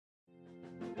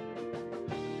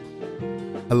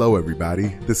Hello, everybody.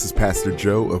 This is Pastor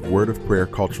Joe of Word of Prayer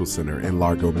Cultural Center in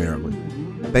Largo,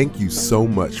 Maryland. Thank you so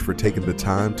much for taking the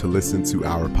time to listen to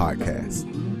our podcast.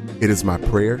 It is my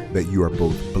prayer that you are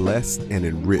both blessed and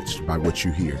enriched by what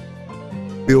you hear.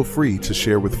 Feel free to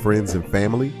share with friends and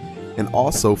family, and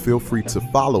also feel free to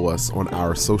follow us on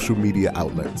our social media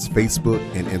outlets, Facebook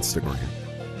and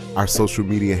Instagram. Our social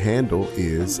media handle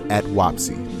is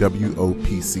 @WOPCC,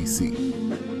 WOPCC.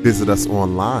 Visit us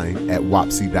online at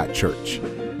wopc.church.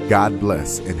 God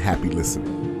bless and happy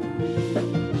listening.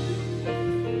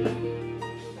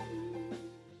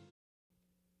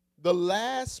 The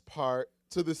last part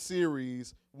to the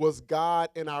series was God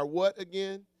and our what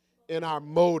again? And our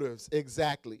motives,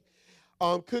 exactly.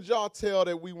 Could y'all tell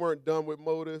that we weren't done with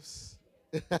motives?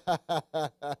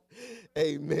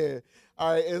 Amen.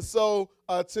 All right, and so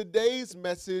today's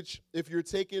message, if you're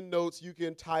taking notes, you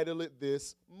can title it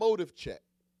this, Motive Check,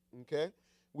 okay?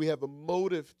 We have a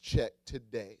motive check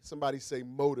today. Somebody say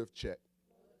motive check.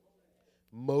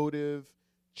 Motive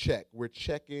check. We're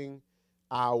checking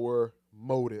our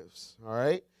motives, all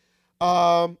right?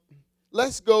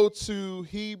 Let's go to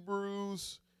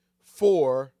Hebrews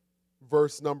 4,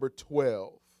 verse number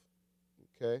 12,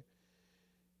 okay?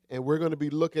 And we're going to be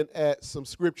looking at some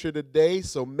scripture today,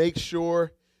 so make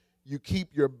sure you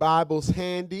keep your Bibles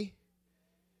handy.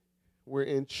 We're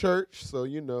in church, so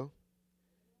you know.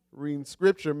 Reading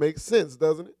scripture makes sense,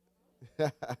 doesn't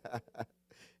it?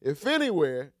 If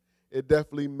anywhere, it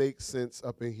definitely makes sense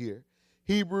up in here.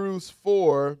 Hebrews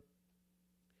 4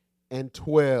 and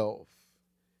 12.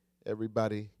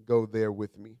 Everybody go there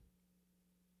with me.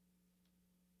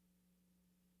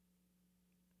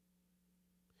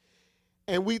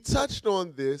 And we touched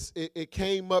on this. It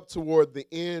came up toward the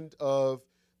end of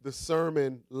the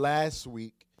sermon last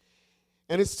week.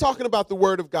 And it's talking about the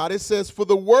Word of God. It says, "For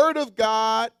the Word of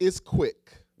God is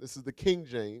quick." This is the King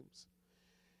James.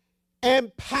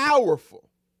 "And powerful,"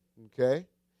 okay?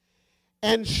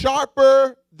 "And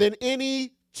sharper than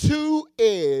any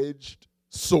two-edged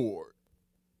sword,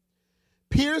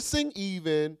 piercing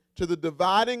even to the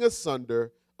dividing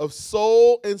asunder of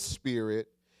soul and spirit,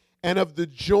 and of the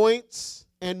joints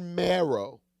and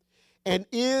marrow, and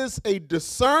is a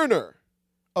discerner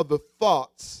of the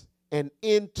thoughts and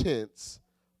intents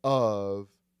of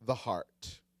the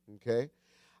heart." Okay?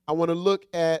 I want to look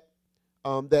at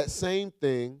that same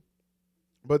thing,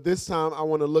 but this time I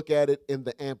want to look at it in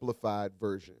the Amplified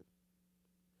version.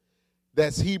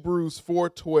 That's Hebrews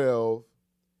 4:12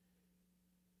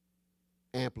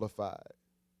 Amplified.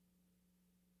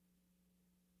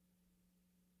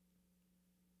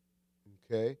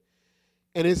 Okay?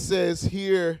 And it says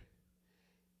here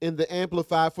in the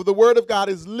Amplified, "For the Word of God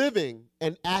is living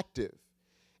and active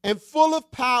and full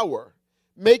of power,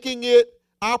 making it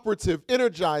operative,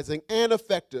 energizing, and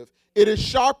effective. It is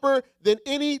sharper than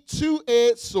any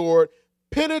two-edged sword,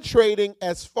 penetrating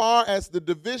as far as the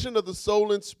division of the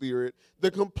soul and spirit,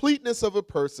 the completeness of a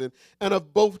person, and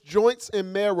of both joints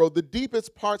and marrow, the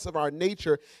deepest parts of our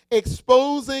nature,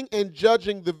 exposing and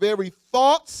judging the very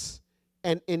thoughts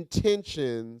and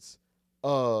intentions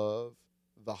of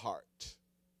the heart."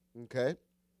 Okay?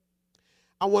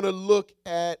 I want to look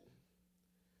at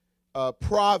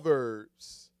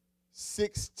Proverbs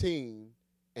 16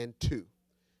 and 2.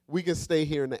 We can stay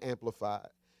here in the Amplified.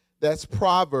 That's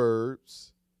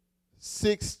Proverbs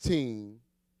 16,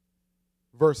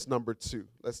 verse number 2.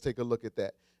 Let's take a look at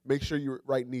that. Make sure you're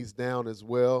writing these down as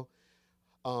well.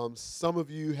 Some of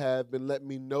you have been letting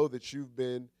me know that you've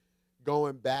been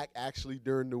going back actually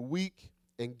during the week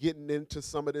and getting into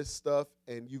some of this stuff,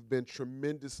 and you've been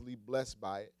tremendously blessed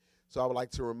by it. So I would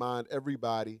like to remind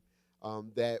everybody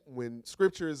that when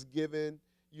scripture is given,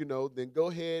 then go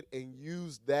ahead and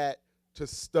use that to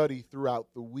study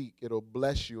throughout the week. It'll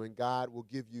bless you, and God will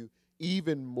give you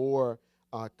even more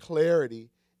clarity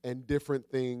and different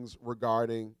things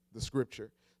regarding the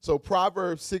scripture. So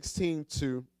Proverbs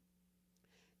 16:2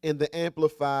 in the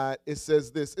Amplified, it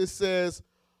says this. It says,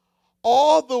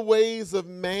 "All the ways of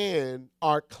man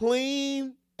are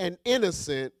clean and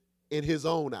innocent in his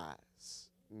own eyes."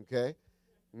 Okay?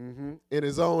 In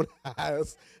his own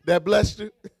eyes. That blessed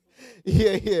you?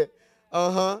 Yeah.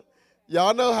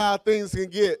 Y'all know how things can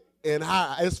get, and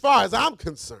how, as far as I'm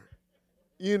concerned,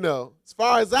 as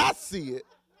far as I see it,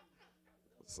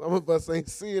 some of us ain't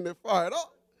seeing it far at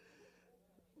all.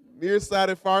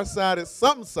 Nearsighted, farsighted,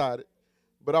 something-sided,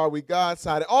 but are we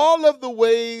God-sided? "All of the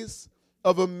ways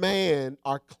of a man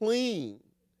are clean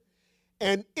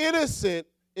and innocent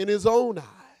in his own eyes."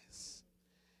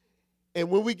 And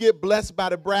when we get blessed by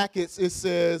the brackets, it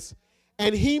says,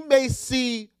 "And he may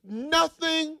see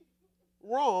nothing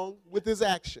wrong with his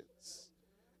actions."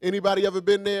 Anybody ever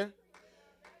been there?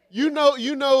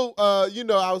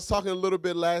 I was talking a little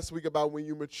bit last week about when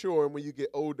you mature and when you get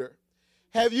older.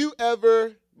 Have you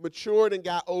ever matured and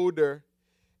got older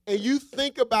and you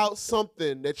think about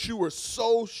something that you were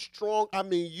so strong? I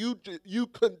mean, you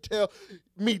couldn't tell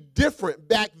me different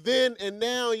back then, and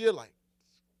now you're like,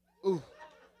 ooh,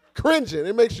 cringing.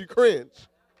 It makes you cringe.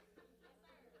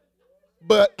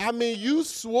 But, I mean, you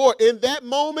swore in that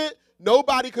moment,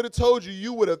 nobody could have told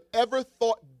you would have ever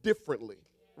thought differently,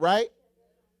 right?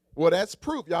 Well, that's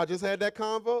proof. Y'all just had that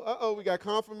convo. Uh-oh, we got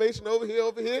confirmation over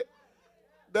here.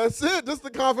 That's it. This is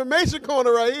the confirmation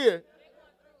corner right here.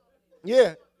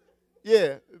 Yeah.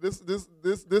 This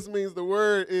means the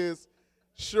word is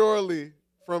surely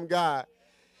from God.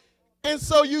 And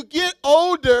so you get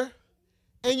older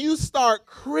and you start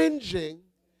cringing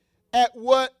at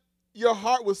what your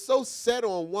heart was so set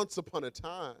on once upon a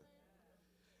time.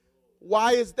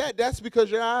 Why is that? That's because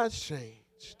your eyes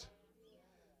changed.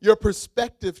 Your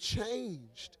perspective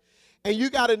changed. And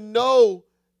you got to know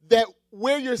that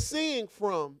where you're seeing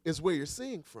from is where you're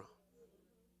seeing from.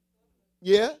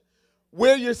 Yeah?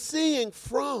 Where you're seeing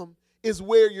from is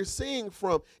where you're seeing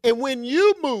from. And when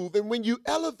you move and when you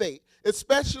elevate,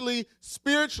 especially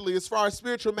spiritually, as far as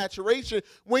spiritual maturation,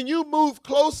 when you move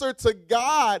closer to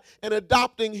God and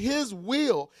adopting His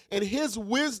will and His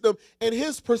wisdom and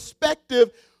His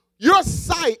perspective, your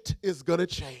sight is going to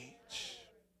change.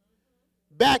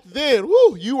 Back then,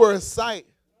 you were a sight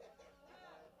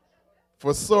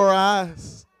for sore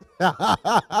eyes.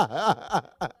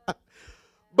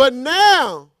 But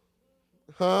now,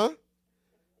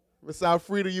 Miss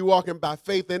Alfreda, you walking by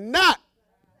faith and not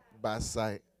by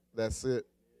sight. That's it.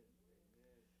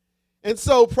 And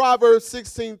so Proverbs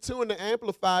 16:2 in the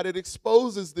Amplified, it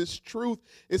exposes this truth.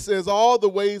 It says, all the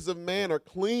ways of man are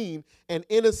clean and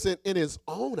innocent in his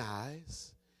own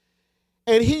eyes,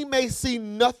 and he may see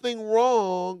nothing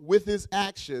wrong with his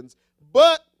actions.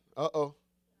 But,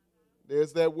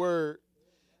 there's that word.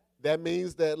 That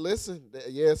means that, listen,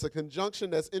 it's a conjunction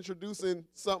that's introducing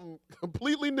something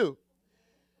completely new.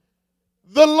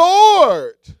 The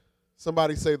Lord,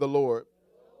 somebody say the Lord,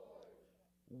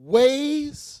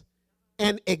 weighs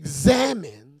and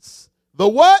examines the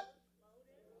what?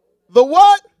 The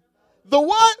what? The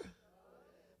what?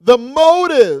 The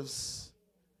motives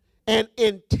and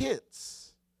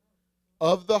intents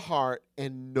of the heart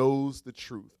and knows the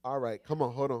truth. All right, come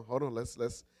on, hold on.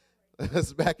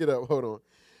 Let's back it up. Hold on.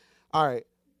 All right.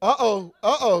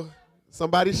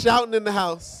 Somebody shouting in the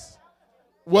house.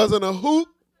 Wasn't a hoop.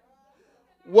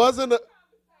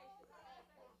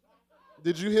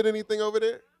 Did you hit anything over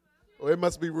there? Or it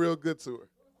must be real good to her.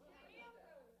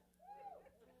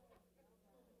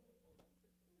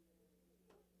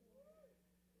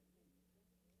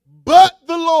 But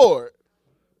the Lord,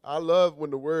 I love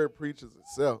when the word preaches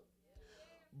itself.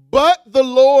 But the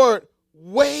Lord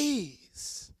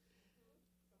weighs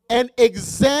and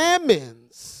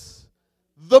examines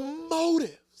the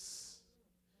motives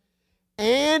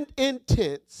and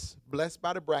intents, blessed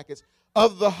by the brackets,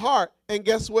 of the heart. And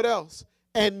guess what else?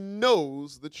 And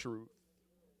knows the truth.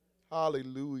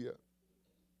 Hallelujah.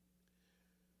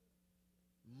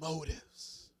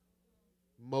 Motives.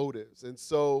 And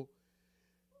so,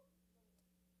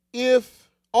 if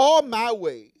all my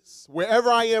ways, wherever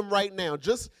I am right now,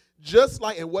 just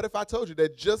like, and what if I told you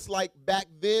that just like back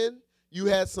then, you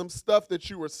had some stuff that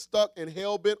you were stuck and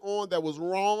hell-bent on that was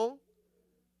wrong?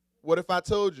 What if I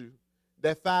told you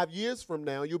that 5 years from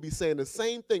now, you'll be saying the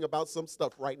same thing about some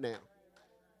stuff right now?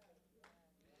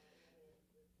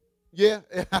 Yeah.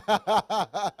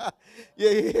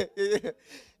 Yeah.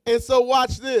 And so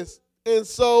watch this. And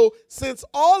so since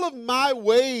all of my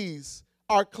ways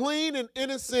are clean and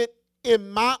innocent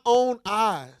in my own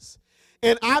eyes,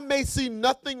 and I may see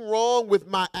nothing wrong with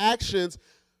my actions,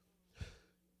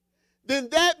 then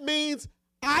that means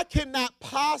I cannot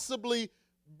possibly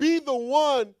be the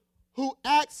one who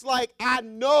acts like I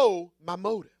know my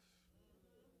motive.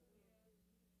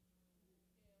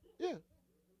 Yeah.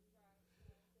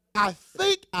 I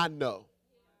think I know,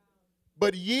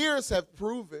 but years have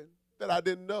proven that I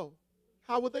didn't know.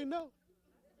 How would they know?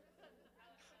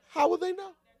 How would they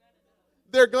know?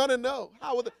 They're going to know.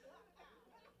 How would they?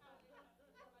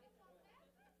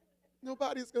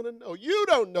 Nobody's going to know. You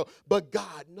don't know, but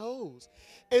God knows.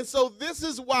 And so this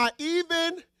is why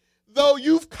even though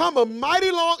you've come a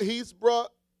mighty long, He's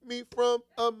brought me from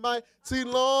a mighty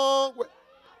long way.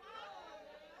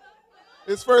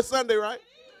 It's first Sunday, right?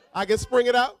 I can spring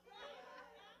it out.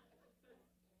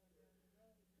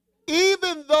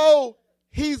 Even though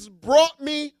He's brought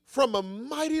me from a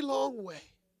mighty long way,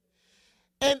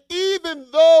 and even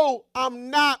though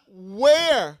I'm not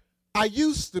where I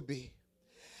used to be,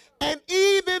 and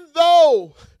even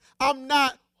though I'm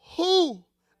not who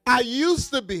I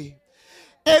used to be,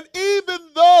 and even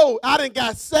though I done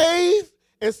got saved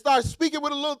and start speaking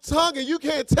with a little tongue and you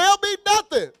can't tell me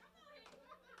nothing,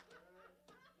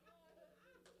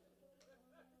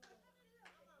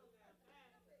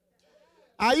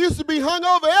 I used to be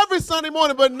hungover every Sunday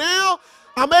morning, but now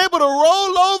I'm able to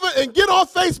roll over and get on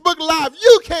Facebook Live.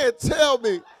 You can't tell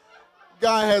me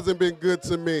God hasn't been good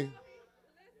to me.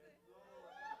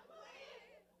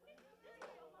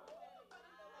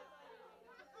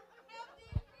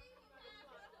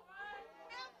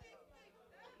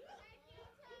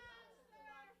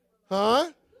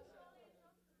 Huh?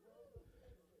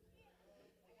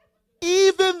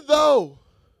 Even though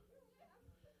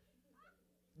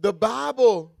the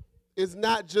Bible is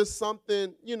not just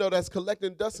something, that's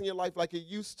collecting dust in your life like it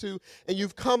used to, and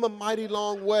you've come a mighty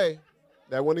long way.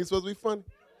 That wasn't supposed to be funny.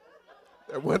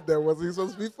 That wasn't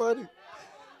supposed to be funny.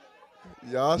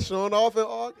 Y'all showing off in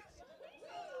August.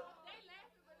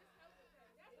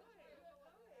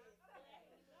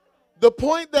 The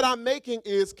point that I'm making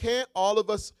is, can't all of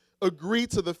us agree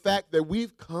to the fact that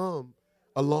we've come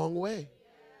a long way?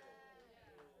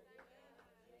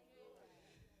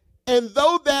 And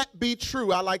though that be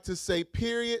true, I like to say,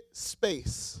 period,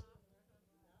 space,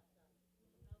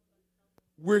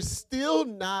 we're still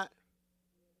not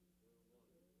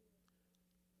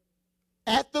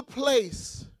at the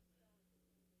place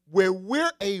where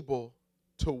we're able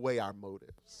to weigh our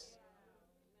motives.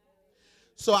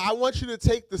 So I want you to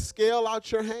take the scale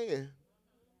out your hand,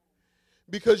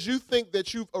 because you think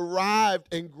that you've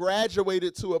arrived and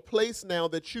graduated to a place now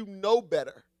that you know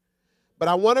better. But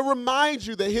I want to remind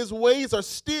you that his ways are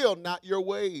still not your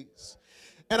ways.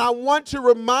 And I want to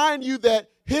remind you that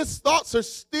his thoughts are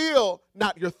still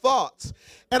not your thoughts.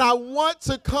 And I want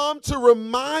to come to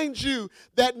remind you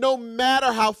that no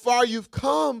matter how far you've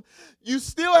come, you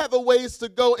still have a ways to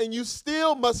go, and you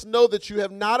still must know that you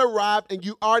have not arrived and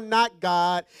you are not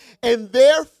God. And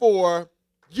therefore,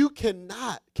 you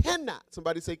cannot,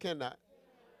 somebody say cannot,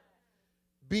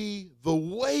 be the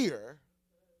weigher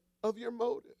of your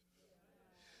motive.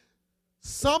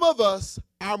 Some of us,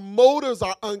 our motives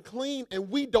are unclean and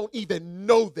we don't even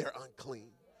know they're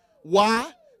unclean.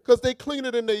 Why? Because they're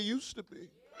cleaner than they used to be.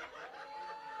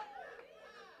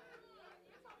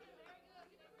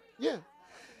 Yeah.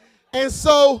 And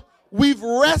so we've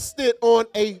rested on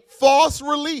a false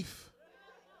relief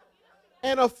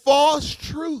and a false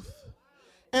truth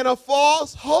and a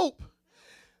false hope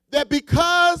that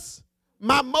because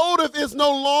my motive is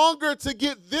no longer to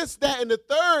get this, that, and the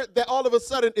third, that all of a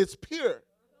sudden it's pure.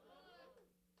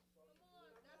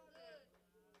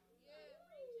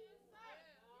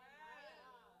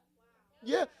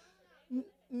 Yeah.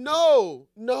 No,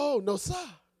 sir.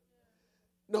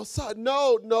 No, sir.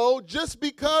 No. Just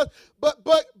because, but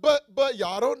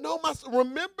y'all don't know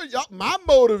remember, y'all, my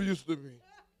motive used to be.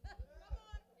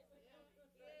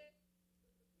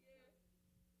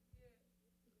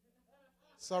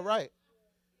 It's all right.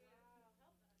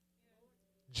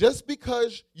 Just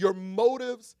because your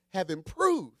motives have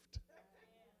improved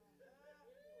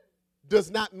does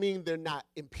not mean they're not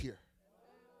impure.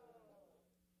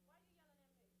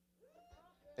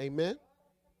 Amen?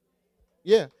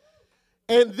 Yeah.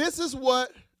 And this is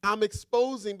what I'm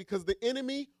exposing, because the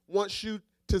enemy wants you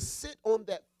to sit on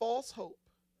that false hope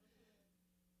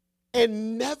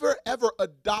and never, ever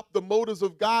adopt the motives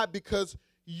of God, because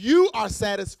you are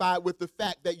satisfied with the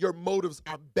fact that your motives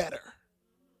are better.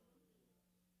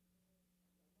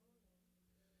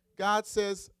 God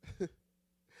says,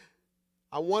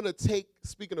 I want to take,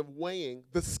 speaking of weighing,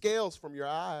 the scales from your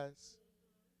eyes.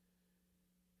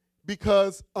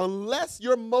 Because unless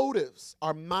your motives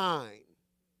are mine,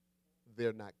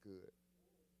 they're not good.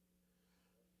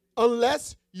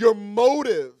 Unless your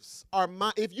motives are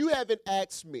mine, if you haven't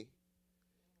asked me,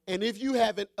 and if you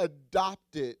haven't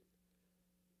adopted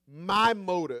my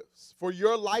motives for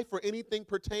your life or anything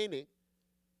pertaining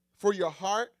for your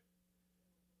heart,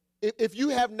 if you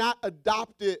have not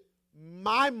adopted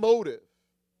my motive,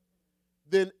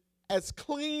 then as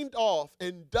cleaned off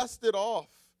and dusted off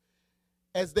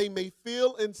as they may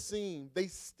feel and seem, they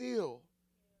still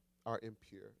are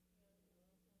impure.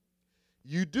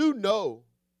 You do know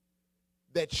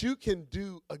that you can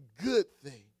do a good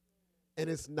thing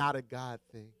and it's not a God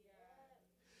thing.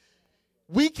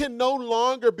 We can no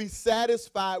longer be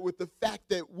satisfied with the fact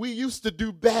that we used to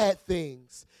do bad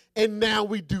things and now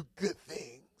we do good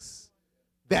things.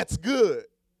 That's good,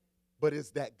 but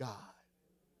is that God?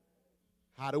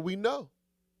 How do we know?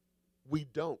 We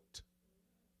don't,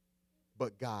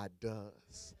 but God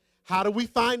does. How do we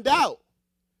find out?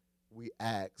 We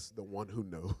ask the one who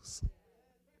knows.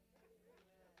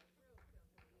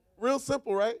 Real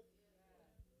simple, right?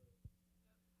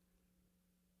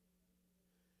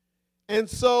 And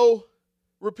so,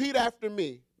 repeat after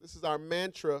me. This is our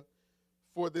mantra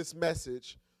for this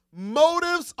message.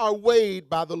 Motives are weighed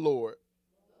by the Lord.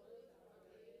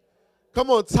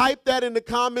 Come on, type that in the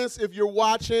comments if you're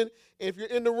watching. If you're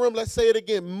in the room, let's say it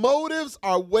again. Motives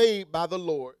are weighed by the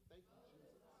Lord.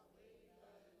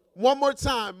 One more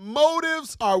time.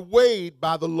 Motives are weighed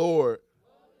by the Lord.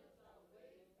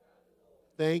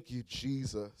 Thank you,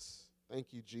 Jesus.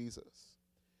 Thank you, Jesus.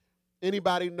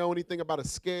 Anybody know anything about a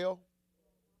scale?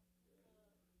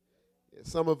 Yeah,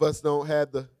 some of us don't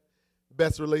have the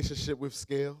best relationship with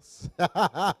scales.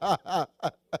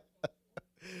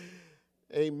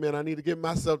 Amen. I need to get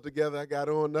myself together. I got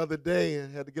on the other day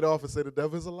and had to get off and say the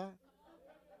devil's a lie.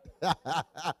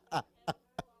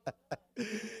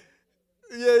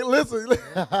 Yeah, listen.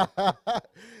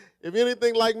 If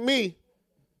anything like me,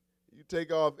 you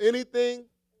take off anything.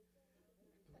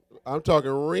 I'm talking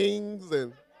rings,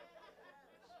 and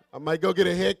I might go get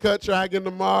a haircut, try again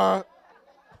tomorrow.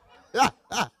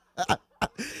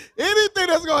 Anything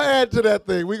that's gonna add to that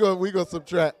thing, we gonna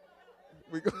subtract.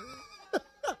 Did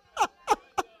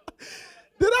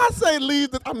I say leave?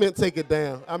 I meant take it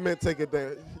down.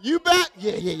 You back?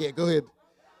 Yeah. Go ahead.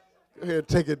 Go ahead,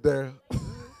 take it down.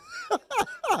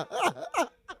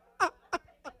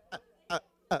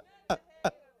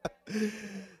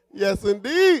 Yes,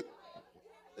 indeed.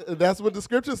 That's what the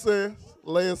scripture says.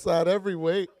 Lay aside every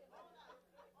weight.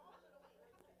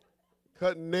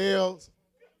 Cutting nails.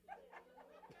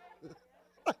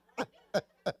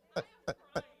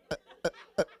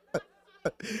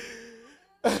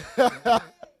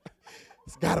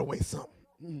 It's got to weigh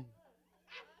something.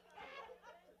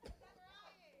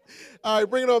 All right,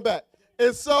 bring it on back.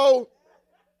 And so,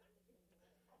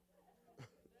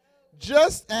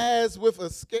 just as with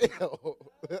a scale,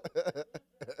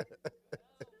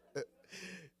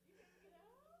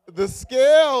 the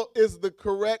scale is the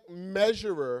correct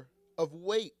measurer of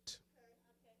weight.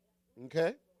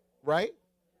 Okay? Right?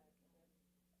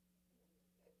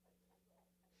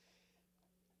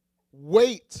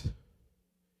 Weight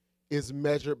is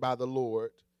measured by the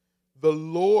Lord. The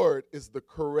Lord is the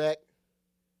correct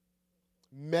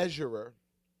measurer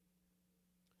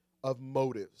of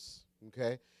motives.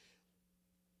 Okay?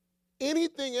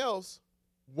 Anything else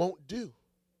won't do.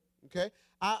 Okay?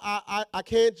 I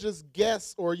can't just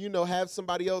guess or, have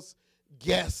somebody else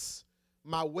guess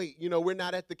my weight. We're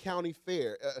not at the county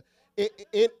fair.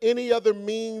 Any other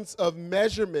means of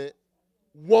measurement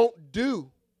won't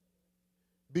do.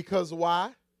 Because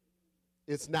why?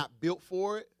 It's not built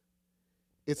for it.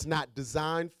 It's not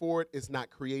designed for it. It's not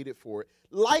created for it.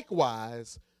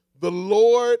 Likewise, the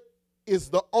Lord is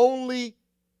the only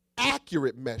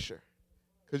accurate measure.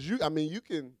 Because you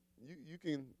can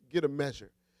get a measure.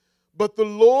 But the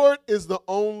Lord is the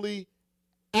only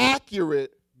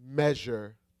accurate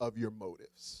measure of your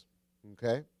motives.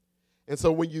 Okay? And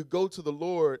so when you go to the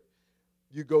Lord,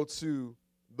 you go to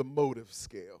the motive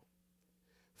scale.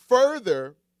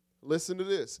 Further, listen to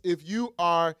this. If you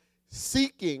are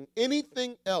seeking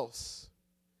anything else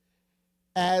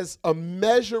as a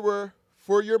measurer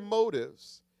for your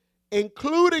motives,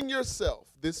 including yourself,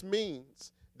 this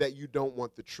means that you don't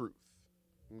want the truth.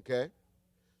 Okay?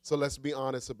 So let's be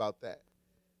honest about that.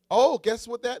 Oh, guess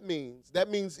what that means? That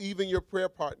means even your prayer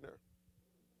partner.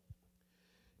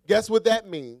 Guess what that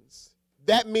means?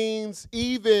 That means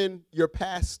even your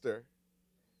pastor.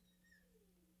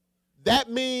 That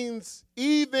means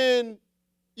even,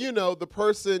 the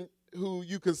person who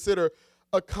you consider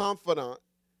a confidant.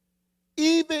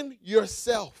 Even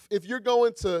yourself. If you're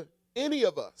going to any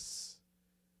of us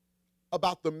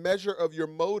about the measure of your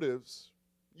motives,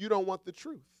 you don't want the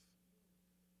truth.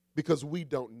 Because we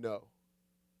don't know.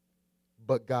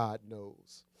 But God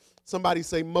knows. Somebody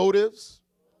say motives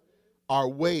are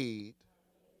weighed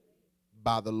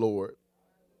by the Lord.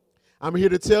 I'm here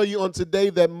to tell you on today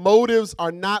that motives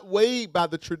are not weighed by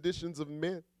the traditions of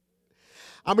men.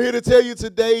 I'm here to tell you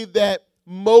today that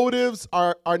motives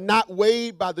are not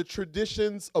weighed by the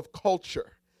traditions of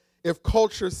culture. If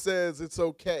culture says it's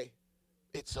okay,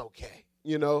 it's okay,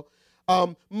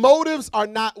 Motives are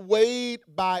not weighed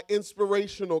by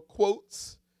inspirational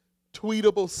quotes,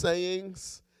 tweetable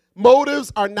sayings.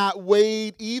 Motives are not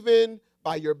weighed even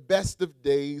by your best of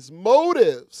days.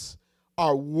 Motives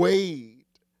are weighed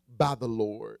by the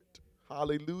Lord.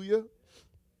 Hallelujah.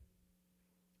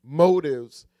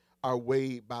 Motives are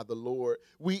weighed by the Lord.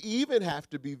 We even have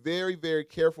to be very, very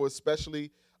careful,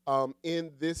 especially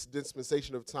in this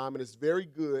dispensation of time, and it's very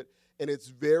good and it's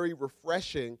very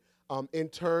refreshing in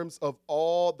terms of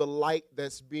all the light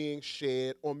that's being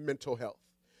shed on mental health.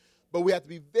 But we have to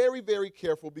be very, very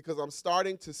careful because I'm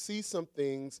starting to see some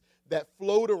things that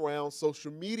float around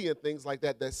social media and things like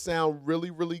that that sound really,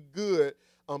 really good,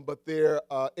 but they're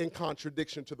in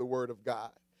contradiction to the Word of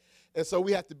God. And so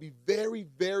we have to be very,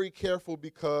 very careful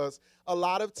because a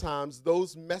lot of times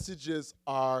those messages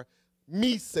are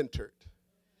me-centered.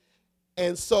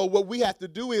 And so what we have to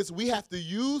do is we have to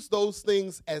use those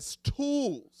things as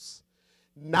tools,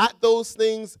 not those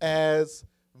things as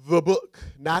the book,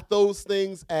 not those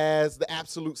things as the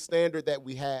absolute standard that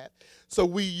we have. So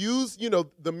we use,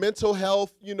 the mental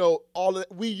health, all of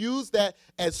that. We use that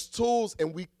as tools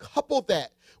and we couple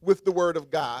that with the Word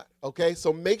of God, okay?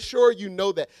 So make sure you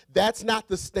know that that's not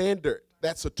the standard.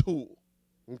 That's a tool,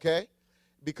 okay?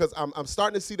 Because I'm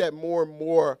starting to see that more and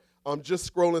more. I'm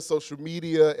just scrolling social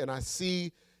media and I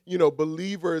see,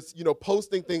 believers,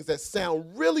 posting things that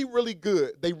sound really, really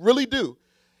good. They really do.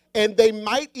 And they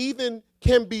might even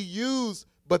can be used,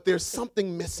 but there's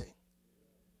something missing.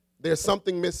 There's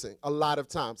something missing a lot of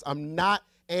times. I'm not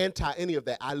anti any of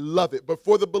that. I love it. But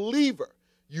for the believer,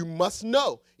 you must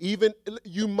know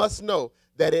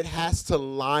that it has to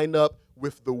line up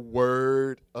with the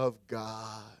Word of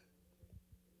God.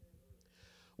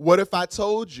 What if I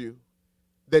told you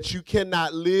that you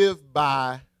cannot live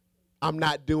by, I'm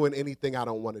not doing anything I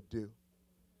don't want to do?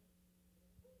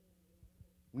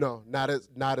 No,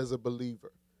 not as a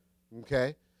believer,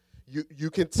 okay? You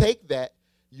can take that,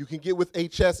 you can get with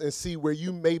HS and see where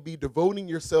you may be devoting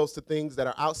yourselves to things that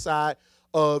are outside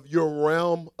of your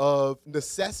realm of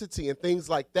necessity and things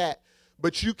like that,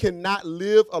 but you cannot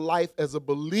live a life as a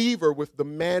believer with the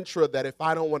mantra that if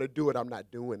I don't want to do it, I'm not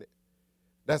doing it.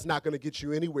 That's not going to get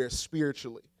you anywhere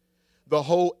spiritually. The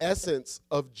whole essence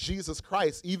of Jesus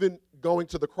Christ, even going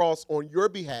to the cross on your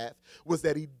behalf, was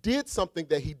that he did something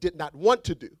that he did not want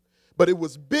to do, but it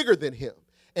was bigger than him.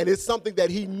 And it's something that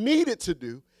he needed to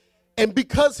do. And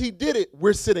because he did it,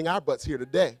 we're sitting our butts here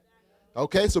today.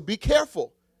 Okay, so be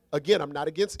careful. Again, I'm not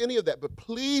against any of that, but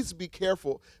please be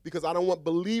careful because I don't want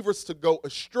believers to go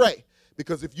astray.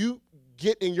 Because if you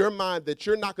get in your mind that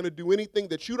you're not going to do anything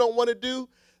that you don't want to do,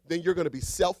 then you're going to be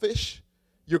selfish.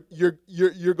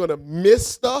 You're going to miss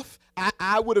stuff.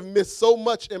 I would have missed so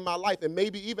much in my life, and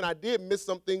maybe even I did miss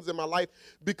some things in my life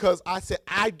because I said,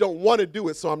 I don't want to do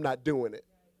it, so I'm not doing it.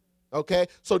 Okay?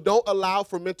 So don't allow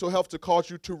for mental health to cause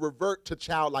you to revert to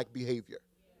childlike behavior.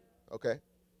 Okay?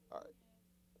 All right.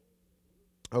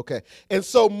 Okay. And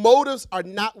so motives are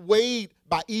not weighed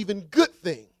by even good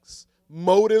things.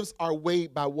 Motives are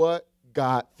weighed by what?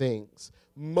 God things.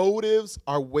 Motives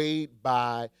are weighed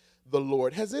by the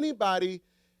Lord. Has anybody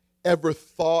ever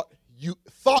thought you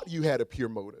had a pure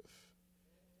motive?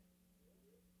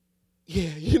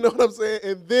 Yeah, you know what I'm saying?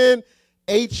 And then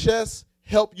HS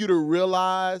helped you to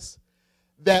realize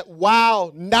that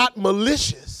while not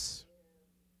malicious,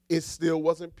 it still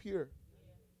wasn't pure.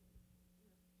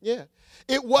 Yeah,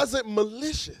 it wasn't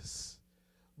malicious,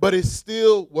 but it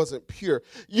still wasn't pure.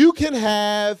 You can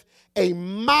have a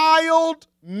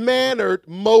mild-mannered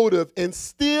motive and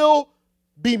still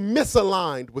be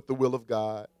misaligned with the will of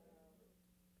God.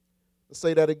 Let's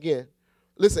say that again.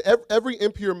 Listen, every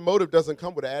impure motive doesn't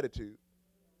come with an attitude.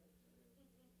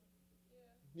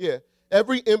 Yeah,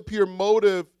 every impure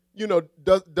motive,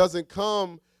 doesn't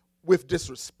come with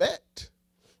disrespect.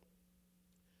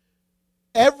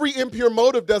 Every impure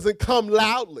motive doesn't come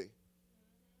loudly.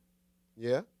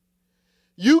 Yeah.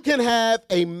 You can have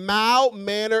a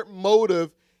mild-mannered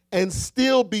motive and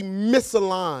still be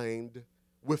misaligned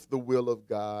with the will of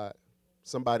God.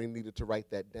 Somebody needed to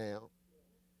write that down.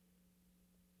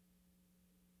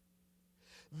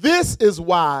 This is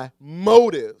why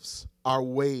motives are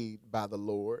weighed by the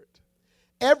Lord.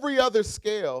 Every other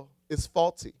scale is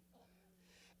faulty.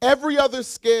 Every other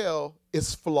scale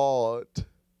is flawed.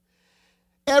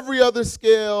 Every other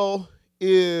scale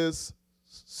is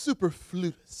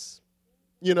superfluous.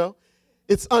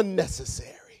 It's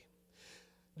unnecessary.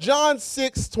 John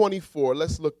 6:24.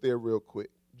 Let's look there real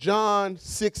quick. John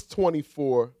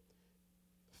 6:24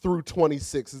 through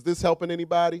 26. Is this helping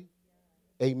anybody?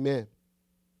 Amen.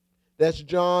 That's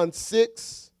John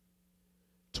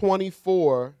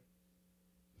 6:24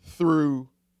 through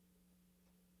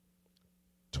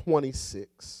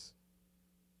 26.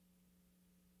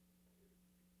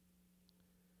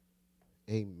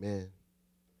 Amen.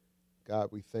 God,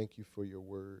 we thank you for your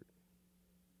word.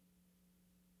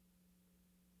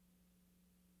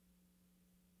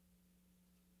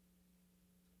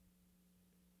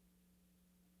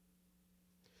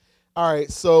 All right,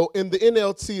 so in the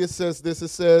NLT it says this. It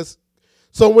says,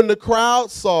 so when the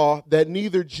crowd saw that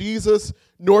neither Jesus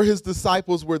nor his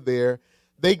disciples were there,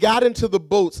 they got into the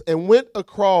boats and went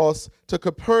across to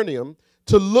Capernaum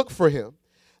to look for him.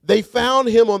 They found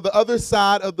him on the other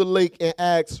side of the lake and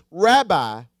asked,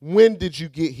 Rabbi, when did you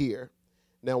get here?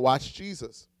 Now watch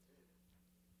Jesus.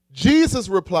 Jesus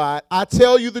replied, I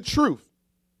tell you the truth.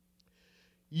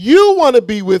 You want to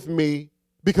be with me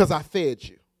because I fed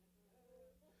you.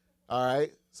 All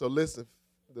right, so listen,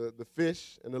 the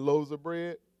fish and the loaves of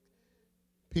bread,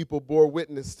 people bore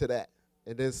witness to that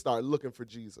and then start looking for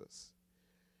Jesus.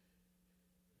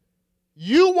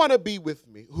 You want to be with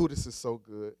me. Ooh, this is so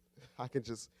good. I can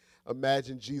just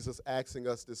imagine Jesus asking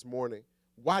us this morning,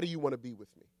 why do you want to be with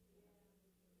me?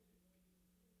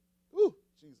 Ooh,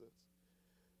 Jesus.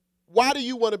 Why do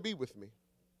you want to be with me?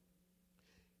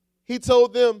 He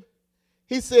told them,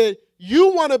 he said,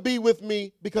 you want to be with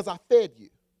me because I fed you.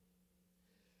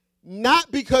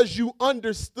 Not because you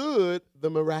understood the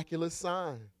miraculous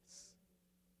signs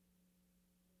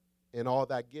and all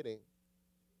that getting.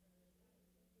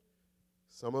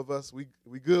 Some of us, we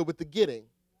good with the getting.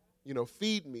 You know,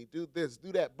 feed me, do this,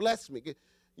 do that, bless me.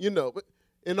 You know, but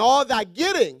in all that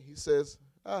getting, he says,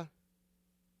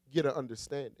 get an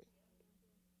understanding.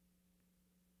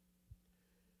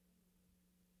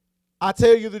 I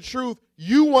tell you the truth,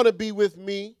 you want to be with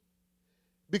me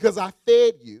because I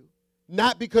fed you,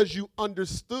 not because you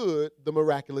understood the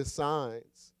miraculous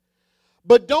signs.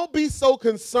 But don't be so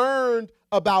concerned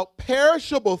about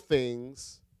perishable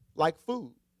things like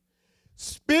food.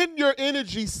 Spend your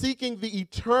energy seeking the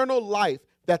eternal life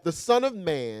that the Son of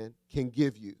Man can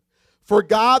give you. For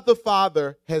God the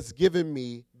Father has given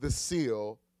me the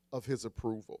seal of his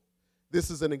approval.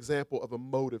 This is an example of a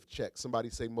motive check.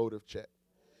 Somebody say motive check.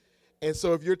 And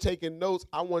so if you're taking notes,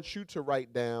 I want you to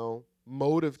write down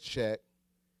motive check.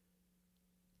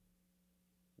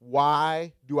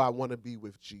 Why do I want to be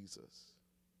with Jesus?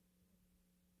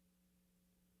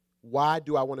 Why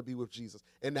do I want to be with Jesus?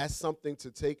 And that's something to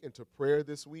take into prayer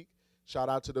this week. Shout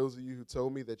out to those of you who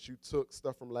told me that you took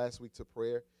stuff from last week to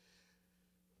prayer.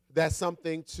 That's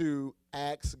something to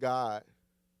ask God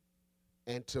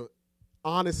and to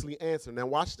honestly answer. Now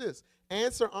watch this.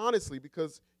 Answer honestly,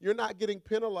 because you're not getting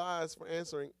penalized for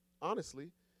answering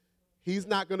honestly. He's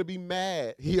not going to be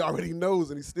mad. He already knows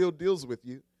and he still deals with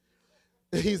you.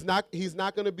 He's not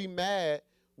going to be mad.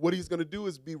 What he's going to do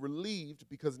is be relieved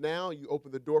because now you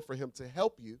open the door for him to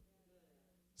help you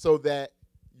so that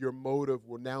your motive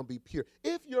will now be pure.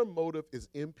 If your motive is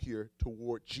impure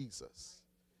toward Jesus,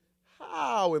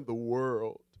 how in the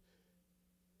world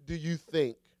do you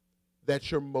think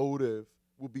that your motive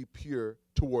will be pure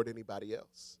toward anybody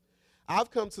else? I've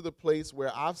come to the place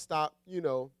where I've stopped,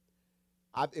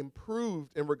 I've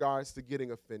improved in regards to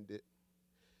getting offended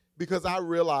because I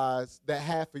realize that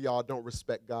half of y'all don't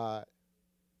respect God.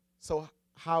 So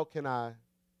how can I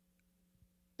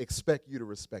expect you to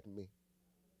respect me?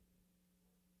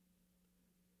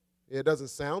 It doesn't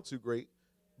sound too great,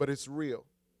 but it's real.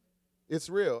 It's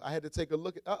real. I had to take a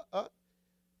look at,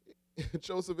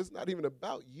 Joseph, it's not even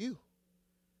about you.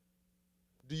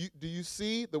 Do you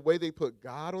see the way they put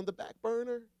God on the back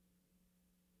burner?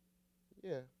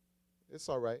 Yeah, it's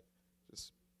all right.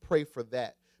 Just pray for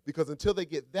that. Because until they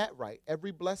get that right,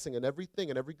 every blessing and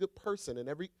everything and every good person and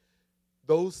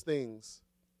those things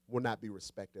will not be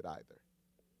respected either.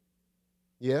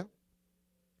 Yeah?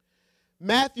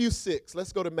 Matthew 6.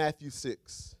 Let's go to Matthew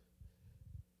 6.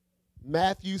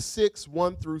 Matthew 6,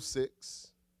 1 through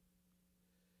 6.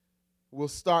 We'll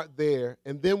start there,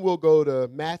 and then we'll go to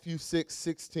Matthew 6,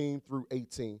 16 through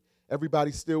 18.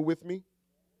 Everybody still with me?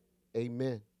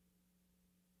 Amen.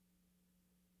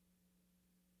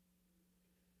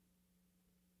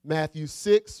 Matthew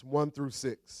 6, 1 through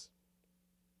 6.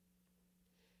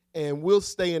 And we'll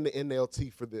stay in the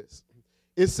NLT for this.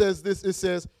 It says this, it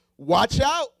says, watch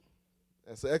out.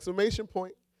 That's an exclamation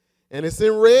point. And it's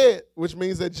in red, which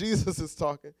means that Jesus is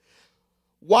talking.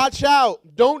 Watch out.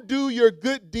 Don't do your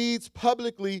good deeds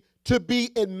publicly to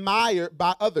be admired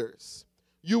by others.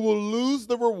 You will lose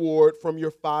the reward from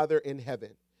your Father in heaven.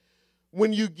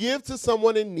 When you give to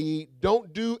someone in need,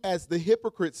 don't do as the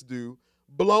hypocrites do,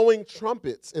 blowing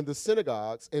trumpets in the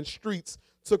synagogues and streets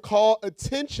to call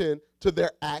attention to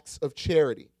their acts of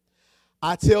charity.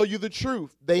 I tell you the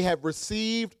truth, they have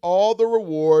received all the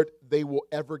reward they will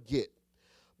ever get.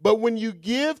 But when you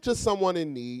give to someone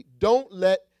in need, don't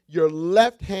let your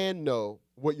left hand know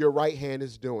what your right hand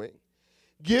is doing.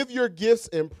 Give your gifts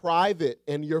in private,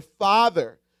 and your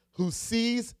Father who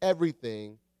sees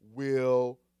everything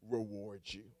will reward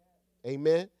you.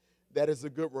 Amen? That is a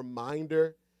good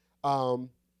reminder. I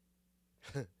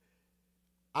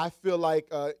feel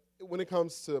like when it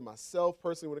comes to myself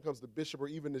personally, when it comes to Bishop or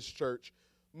even this church,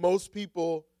 most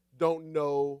people don't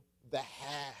know the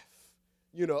half,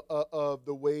 of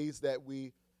the ways that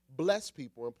we bless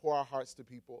people and pour our hearts to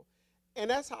people. And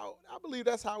that's how, I believe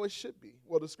that's how it should be.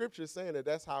 Well, the scripture is saying that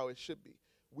that's how it should be.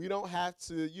 We don't have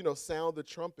to, sound the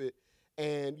trumpet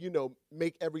and,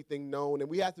 make everything known. And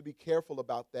we have to be careful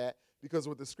about that, because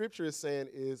what the scripture is saying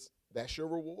is that's your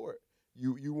reward.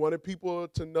 You wanted people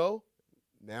to know,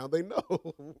 now they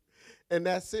know. And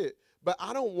that's it. But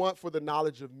I don't want for the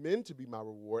knowledge of men to be my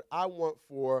reward. I want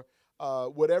for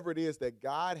whatever it is that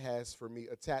God has for me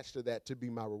attached to that to be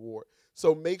my reward.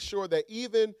 So make sure that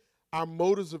even our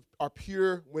motives are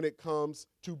pure when it comes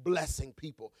to blessing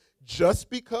people. Just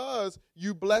because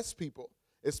you bless people,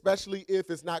 especially if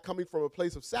it's not coming from a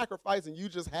place of sacrifice and you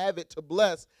just have it to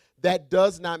bless, that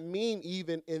does not mean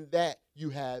even in that you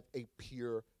have a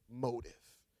pure motive.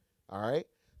 All right?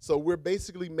 So we're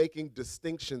basically making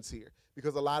distinctions here,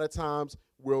 because a lot of times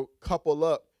we'll couple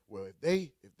up, well, if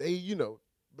they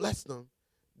bless them,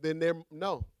 then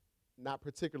no, not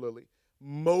particularly.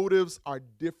 Motives are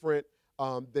different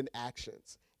than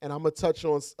actions. And I'm going to touch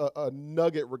on a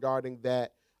nugget regarding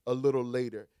that a little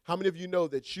later. How many of you know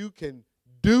that you can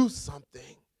do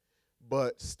something,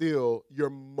 but still your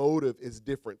motive is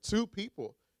different? Two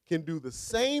people can do the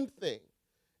same thing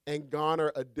and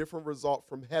garner a different result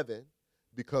from heaven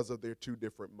because of their two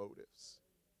different motives.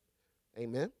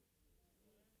 Amen?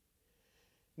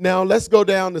 Now let's go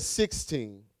down to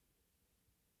 16.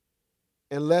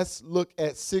 And let's look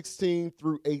at 16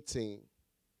 through 18.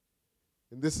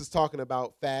 And this is talking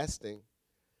about fasting.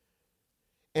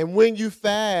 And when you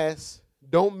fast,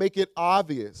 don't make it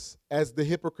obvious as the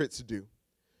hypocrites do,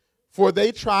 for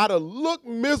they try to look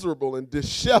miserable and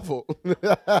disheveled.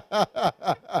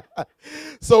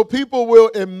 So people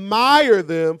will admire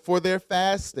them for their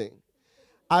fasting.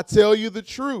 I tell you the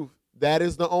truth, that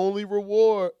is the only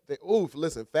reward.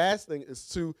 Listen, fasting is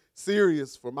too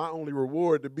serious for my only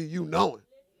reward to be you knowing.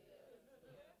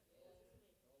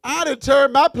 I'd have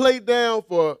turned my plate down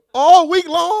for all week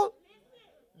long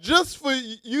just for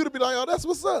you to be like, oh, that's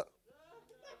what's up.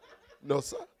 No,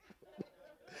 sir.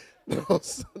 No,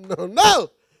 sir.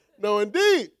 No,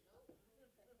 indeed.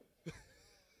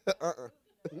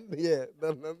 Yeah,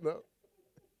 no.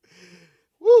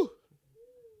 Woo.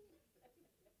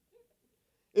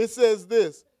 It says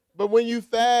this, but when you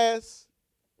fast,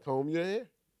 comb your hair.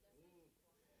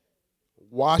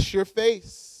 Wash your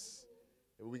face.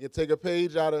 And we can take a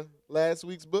page out of last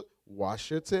week's book. Wash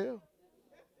your tail.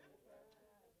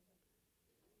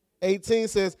 18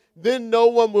 says, then no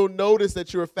one will notice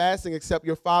that you're fasting except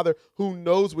your Father who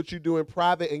knows what you do in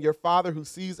private, and your Father who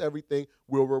sees everything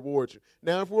will reward you.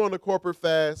 Now, if we're on a corporate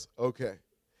fast, okay.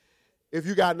 If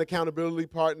you got an accountability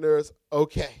partners,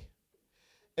 okay.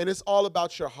 And it's all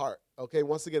about your heart, okay?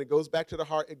 Once again, it goes back to the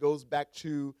heart. It goes back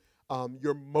to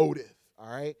your motive, all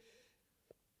right?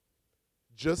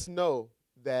 Just know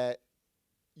that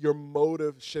your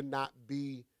motive should not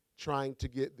be trying to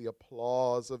get the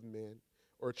applause of men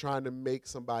or trying to make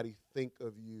somebody think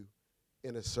of you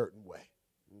in a certain way,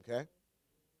 okay?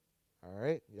 All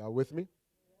right, y'all with me?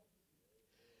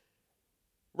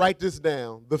 Write this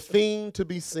down. The fiend to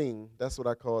be seen. That's what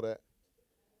I call that.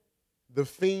 The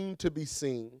fiend to be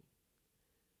seen.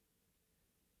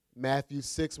 Matthew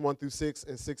 6, 1 through 6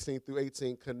 and 16 through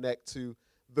 18 connect to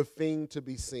the fiend to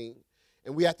be seen.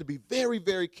 And we have to be very,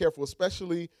 very careful,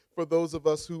 especially for those of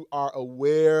us who are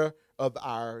aware of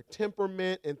our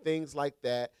temperament and things like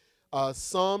that.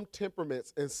 Some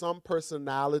temperaments and some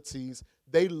personalities,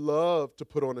 they love to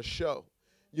put on a show.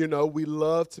 We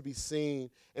love to be seen.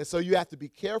 And so you have to be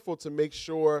careful to make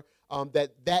sure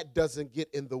that doesn't get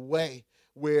in the way,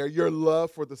 where your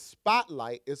love for the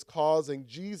spotlight is causing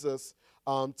Jesus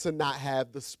to not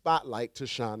have the spotlight to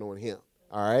shine on him.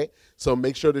 All right? So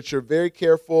make sure that you're very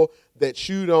careful that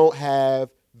you don't have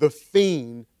the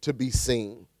fiend to be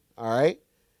seen. All right?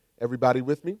 Everybody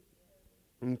with me?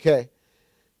 Okay.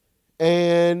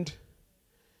 And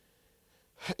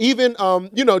even,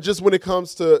 just when it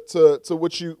comes to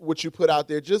what you put out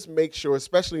there, just make sure,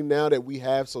 especially now that we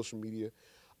have social media,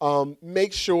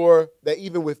 make sure that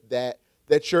even with that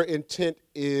your intent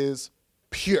is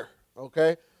pure,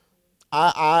 okay?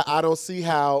 I don't see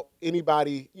how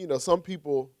anybody, some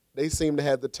people, they seem to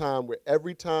have the time where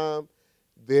every time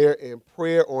they're in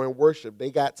prayer or in worship,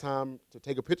 they got time to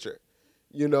take a picture,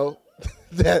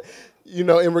 that,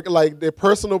 in like their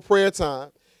personal prayer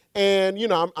time. And,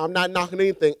 I'm not knocking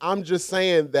anything. I'm just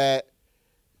saying that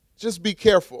just be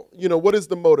careful. What is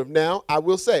the motive? Now, I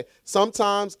will say,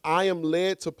 sometimes I am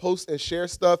led to post and share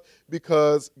stuff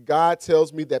because God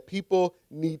tells me that people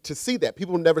need to see that.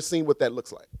 People have never seen what that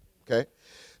looks like. Okay,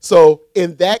 so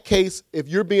in that case, if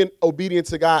you're being obedient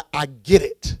to God, I get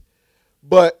it.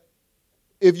 But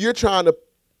if you're trying to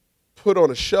put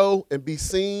on a show and be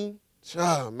seen,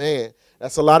 oh, man,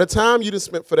 that's a lot of time you done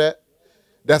spent for that.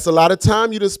 That's a lot of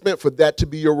time you done spent for that to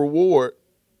be your reward.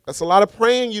 That's a lot of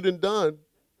praying you done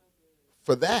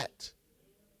for that.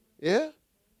 Yeah?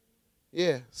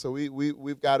 Yeah, so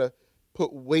we've got to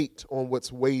put weight on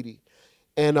what's weighty.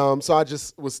 And so I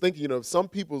just was thinking, some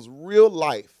people's real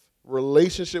life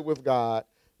relationship with God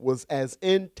was as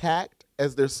intact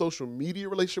as their social media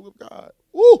relationship with God.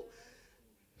 Woo!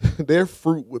 Their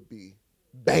fruit would be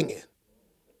banging.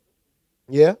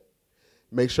 Yeah?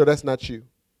 Make sure that's not you.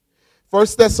 1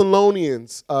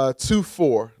 Thessalonians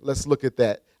 2:4. Let's look at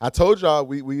that. I told y'all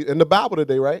we in the Bible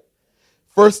today, right?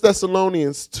 1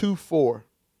 Thessalonians 2:4.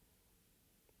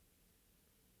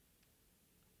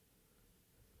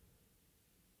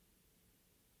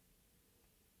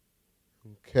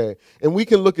 Okay, and we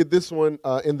can look at this one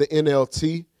in the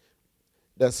NLT.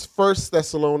 That's 1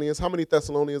 Thessalonians. How many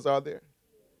Thessalonians are there?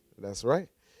 That's right.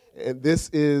 And this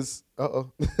is,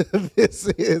 this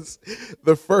is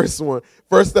the first one.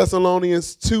 1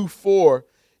 Thessalonians 2:4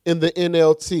 in the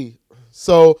NLT.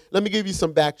 So let me give you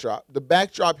some backdrop. The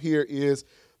backdrop here is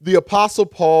the Apostle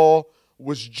Paul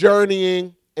was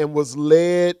journeying and was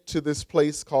led to this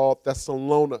place called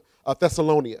Thessalonica.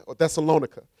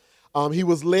 He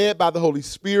was led by the Holy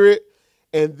Spirit,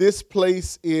 and this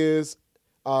place is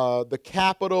the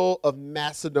capital of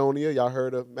Macedonia. Y'all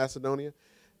heard of Macedonia?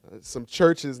 Some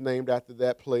churches named after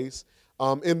that place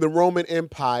in the Roman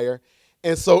Empire.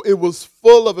 And so it was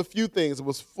full of a few things. It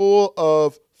was full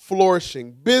of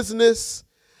flourishing business,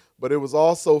 but it was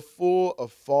also full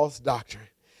of false doctrine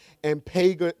and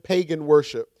pagan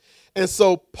worship. And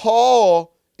so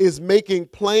Paul is making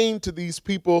plain to these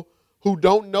people who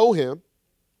don't know him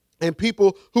and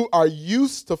people who are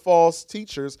used to false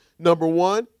teachers, number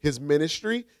one, his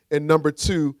ministry, and number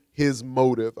two, his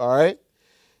motive, all right?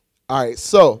 All right,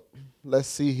 so let's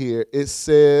see here. It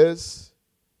says,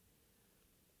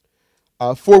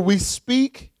 for we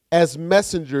speak as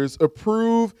messengers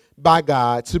approved by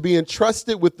God to be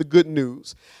entrusted with the good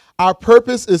news. Our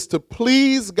purpose is to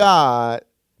please God,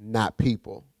 not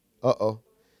people.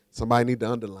 Somebody need to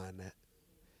underline that.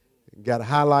 Got a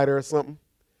highlighter or something?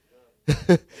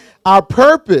 Our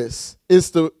purpose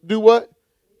is to do what?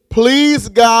 Please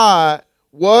God,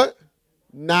 what?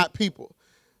 Not people.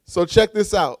 So check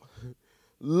this out.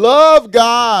 Love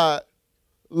God,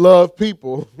 love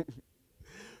people.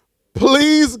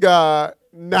 Please God,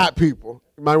 not people.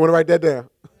 You might want to write that down.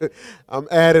 I'm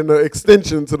adding an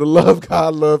extension to the love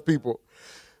God, love people.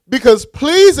 Because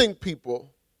pleasing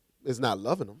people is not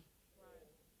loving them.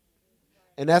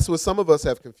 And that's what some of us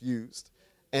have confused.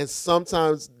 And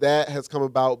sometimes that has come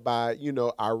about by,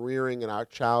 our rearing and our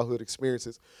childhood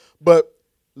experiences. But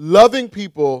loving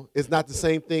people is not the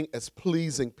same thing as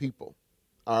pleasing people.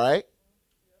 All right?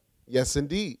 Yes,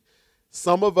 indeed.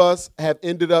 Some of us have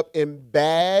ended up in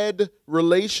bad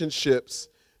relationships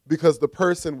because the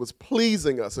person was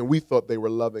pleasing us and we thought they were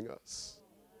loving us.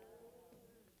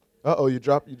 You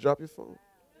drop your phone.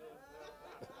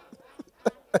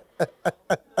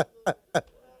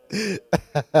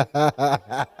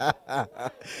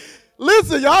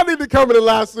 Listen, y'all need to come in the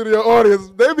live studio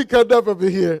audience. They be cut up in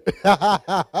here.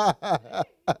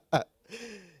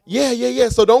 Yeah.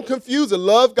 So don't confuse it.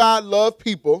 Love God, love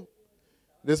people.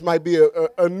 This might be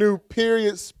a new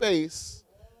period space.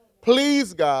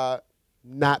 Please God,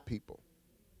 not people.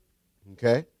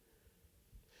 Okay?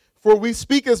 For we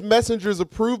speak as messengers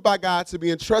approved by God to be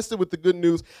entrusted with the good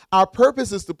news. Our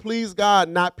purpose is to please God,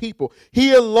 not people.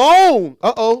 He alone,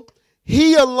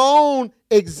 he alone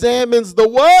examines the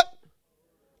what?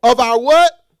 Of our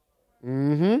what?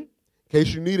 In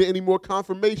case you needed any more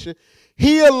confirmation.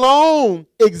 He alone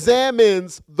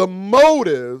examines the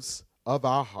motives of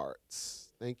our hearts.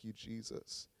 Thank you,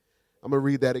 Jesus. I'm going to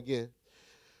read that again.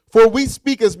 For we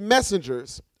speak as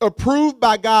messengers, approved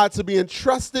by God to be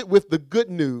entrusted with the good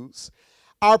news.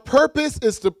 Our purpose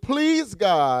is to please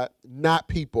God, not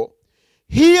people.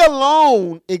 He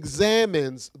alone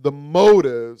examines the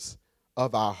motives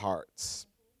of our hearts.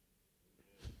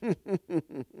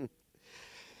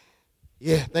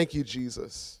 Yeah, thank you,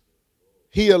 Jesus.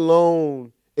 He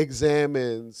alone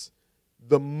examines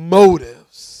the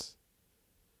motives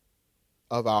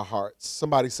of our hearts.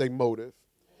 Somebody say motive.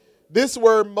 This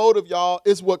word motive, y'all,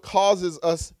 is what causes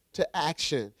us to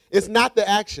action. It's not the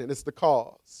action, it's the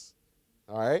cause.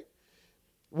 All right?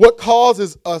 What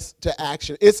causes us to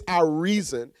action? It's our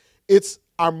reason. It's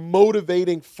our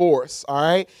motivating force. All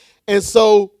right? And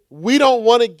so we don't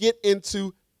want to get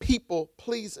into people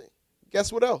pleasing.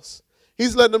 Guess what else?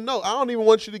 He's letting them know, I don't even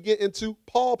want you to get into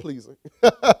Paul pleasing.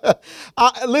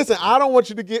 Listen, I don't want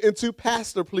you to get into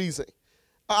pastor pleasing.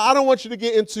 I don't want you to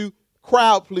get into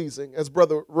crowd pleasing, as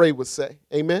Brother Ray would say.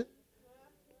 Amen?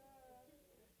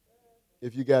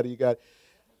 If you got it, you got it.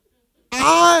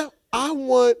 I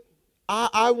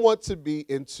want to be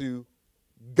into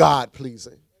God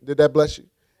pleasing. Did that bless you?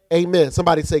 Amen.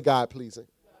 Somebody say God pleasing.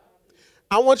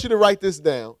 I want you to write this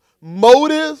down.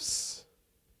 Motives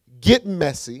get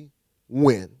messy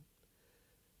when?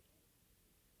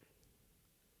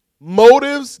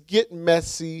 Motives get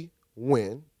messy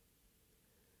when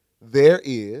there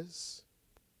is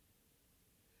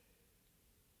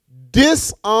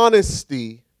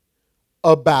dishonesty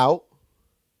about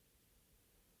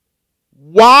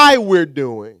why we're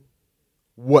doing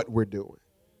what we're doing.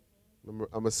 I'm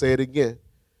going to say it again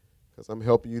because I'm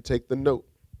helping you take the note.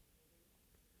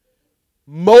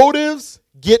 Motives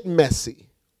get messy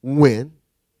when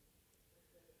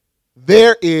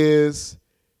there is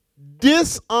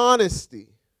dishonesty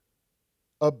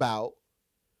about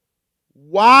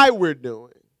why we're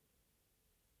doing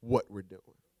what we're doing.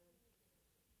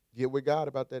 Get with God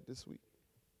about that this week.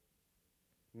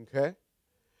 Okay?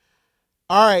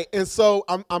 All right, and so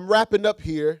I'm wrapping up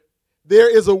here.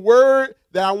 There is a word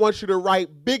that I want you to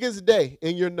write biggest day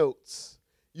in your notes.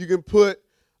 You can put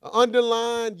an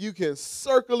underline, you can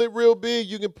circle it real big,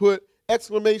 you can put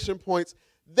exclamation points.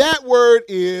 That word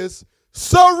is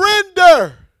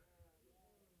surrender.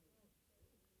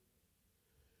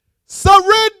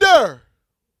 Surrender.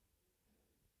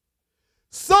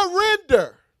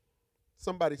 Surrender.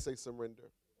 Somebody say surrender.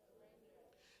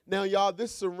 Now, y'all,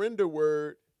 this surrender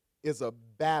word is a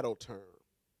battle term.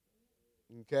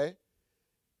 Okay?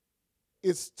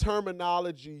 It's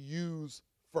terminology used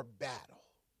for battle.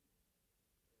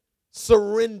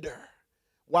 Surrender.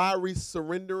 Why are we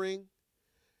surrendering?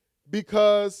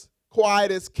 Because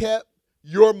quiet as kept,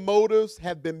 your motives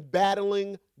have been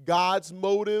battling God's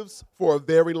motives for a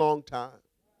very long time.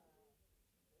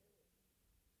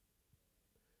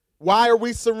 Why are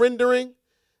we surrendering?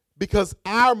 Because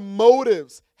our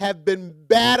motives have been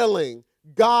battling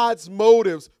God's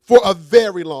motives for a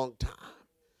very long time.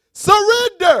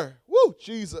 Surrender. Woo,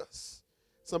 Jesus.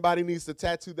 Somebody needs to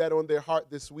tattoo that on their heart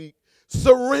this week.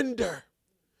 Surrender.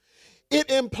 It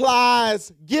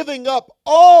implies giving up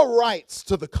all rights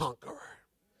to the conqueror.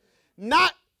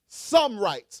 Not some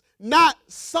rights, not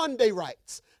Sunday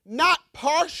rights, not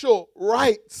partial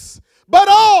rights, but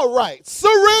all rights.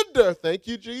 Surrender. Thank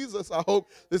you, Jesus. I hope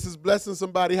this is blessing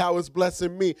somebody how it's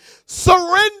blessing me.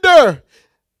 Surrender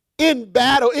in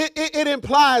battle. It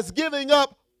implies giving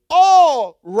up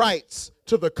all rights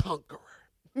to the conqueror.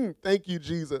 Thank you,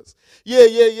 Jesus. Yeah.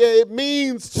 It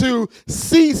means to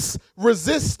cease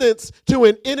resistance to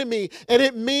an enemy, and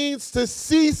it means to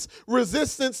cease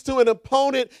resistance to an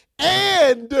opponent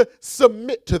and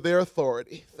submit to their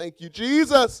authority. Thank you,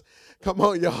 Jesus. Come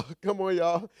on, y'all. Come on,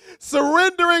 y'all.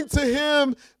 Surrendering to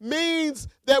him means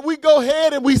that we go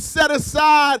ahead and we set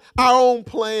aside our own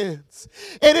plans.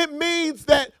 And it means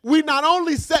that we not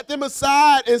only set them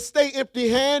aside and stay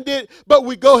empty-handed, but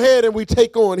we go ahead and we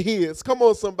take on his. Come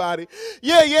on, somebody.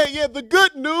 Yeah. The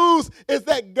good news is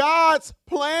that God's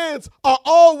plans are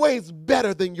always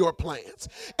better than your plans.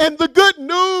 And the good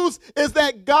news is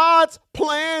that God's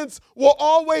plans will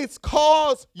always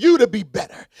cause you to be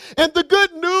better. And the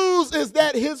good news is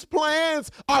that his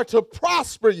plans are to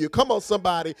prosper you. Come on,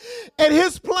 somebody. And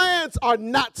his plans are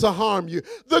not to harm you.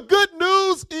 The good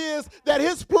news is that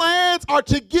his plans are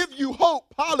to give you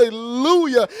hope.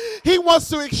 Hallelujah. He wants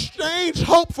to exchange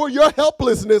hope for your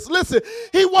helplessness. Listen,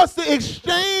 he wants to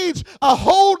exchange a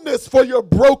wholeness for your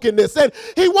brokenness. And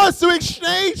he wants to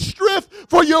exchange strength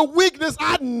for your weakness.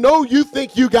 I know you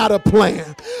think you got a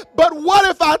plan. But what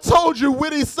if I told you,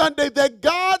 Witty Sunday, that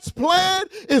God's plan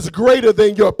is greater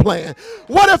than your plan?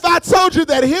 What if I told you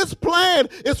that his plan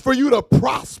is for you to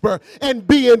prosper and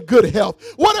be in good health?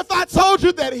 What if I told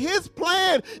you that his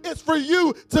plan is for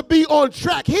you to be on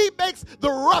track? He makes the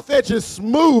rough edges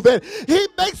smooth and he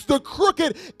makes the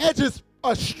crooked edges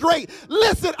straight.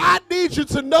 Listen, I need you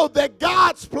to know that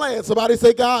God's plan, somebody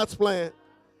say God's plan.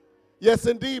 Yes,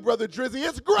 indeed, Brother Drizzy,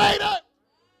 it's greater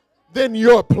than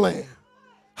your plan.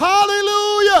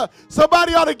 Hallelujah.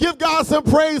 Somebody ought to give God some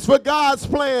praise for God's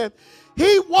plan.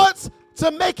 He wants to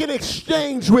make an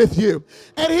exchange with you.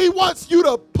 And he wants you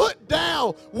to put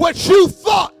down what you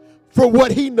thought for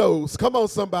what he knows. Come on,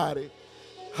 somebody.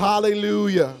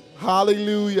 Hallelujah.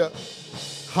 Hallelujah.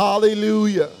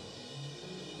 Hallelujah.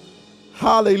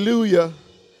 Hallelujah.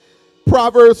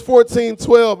 Proverbs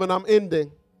 14:12, and I'm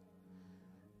ending.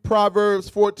 Proverbs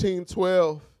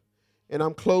 14:12, and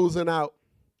I'm closing out.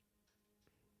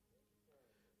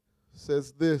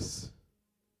 Says this.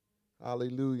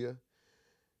 Hallelujah.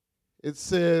 It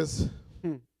says,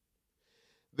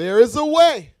 there is a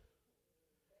way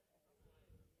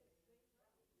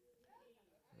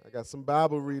I got some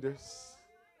Bible readers.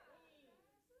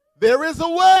 There is a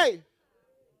way.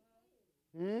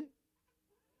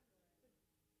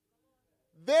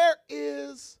 There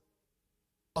is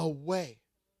a way.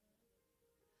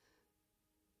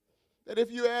 That if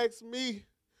you ask me,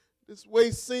 this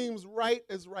way seems right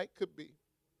as right could be.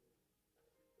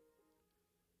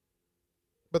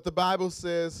 But the Bible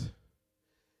says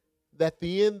that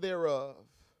the end thereof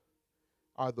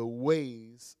are the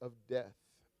ways of death.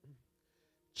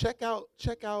 Check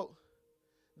out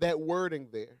that wording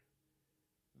there.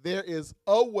 There is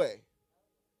a way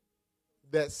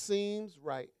that seems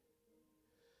right.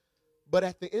 But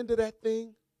at the end of that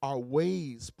thing are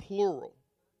ways, plural,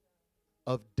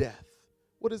 of death.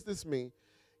 What does this mean?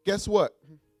 Guess what?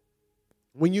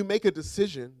 When you make a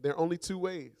decision, there are only two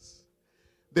ways.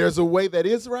 There's a way that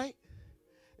is right,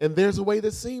 and there's a way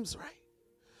that seems right.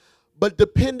 But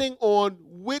depending on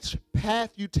which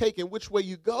path you take and which way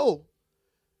you go,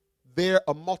 there are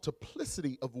a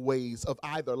multiplicity of ways of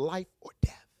either life or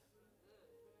death.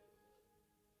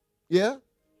 Yeah?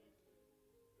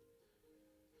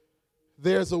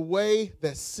 There's a way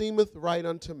that seemeth right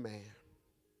unto man.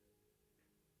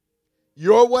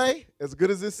 Your way, as good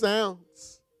as it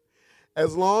sounds,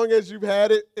 as long as you've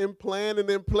had it in plan and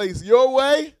in place, your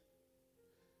way,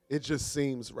 it just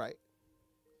seems right.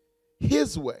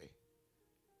 His way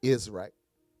is right.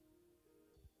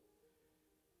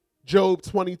 Job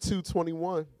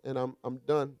 22:21, and I'm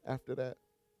done after that.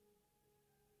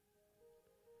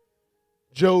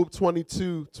 Job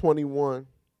 22:21.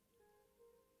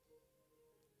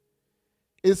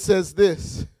 It says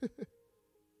this,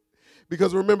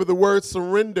 because remember the word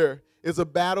surrender is a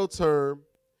battle term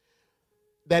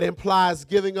that implies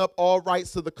giving up all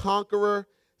rights to the conqueror,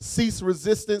 cease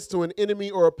resistance to an enemy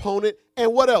or opponent,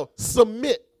 and what else?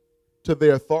 Submit to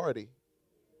their authority.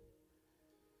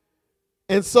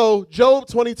 And so Job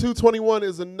 22:21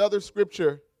 is another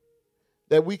scripture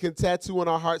that we can tattoo on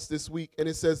our hearts this week. And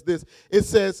it says this. It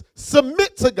says,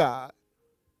 submit to God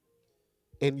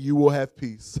and you will have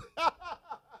peace.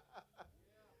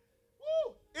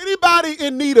 Anybody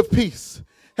in need of peace?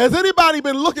 Has anybody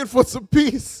been looking for some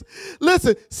peace?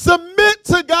 Listen, submit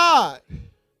to God.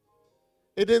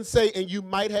 It didn't say, and you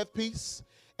might have peace,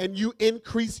 and you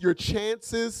increase your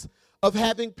chances of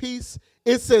having peace.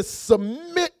 It says,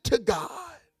 submit to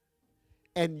God,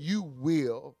 and you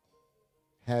will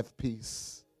have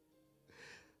peace.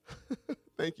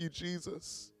 Thank you,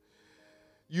 Jesus.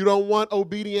 You don't want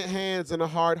obedient hands and a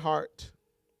hard heart.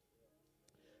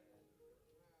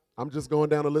 I'm just going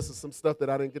down a list of some stuff that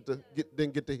I didn't get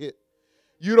to hit.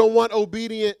 You don't want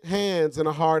obedient hands and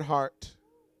a hard heart.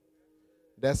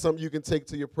 That's something you can take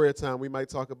to your prayer time. We might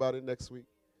talk about it next week.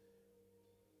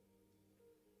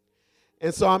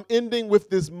 And so I'm ending with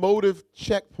this motive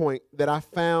checkpoint that I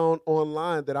found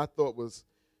online that I thought was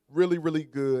really, really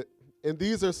good. And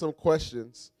these are some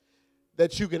questions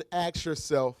that you can ask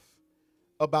yourself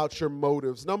about your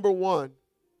motives. Number one,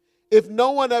 if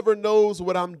no one ever knows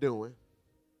what I'm doing,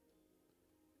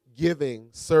 giving,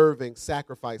 serving,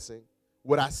 sacrificing,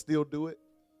 would I still do it?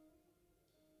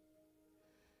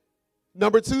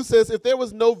 Number two says, if there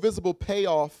was no visible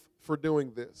payoff for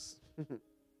doing this,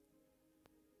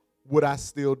 would I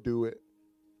still do it?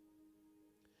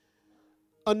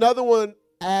 Another one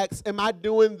asks, am I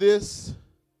doing this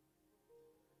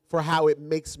for how it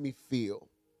makes me feel?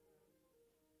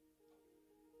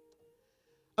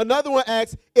 Another one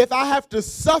asks, if I have to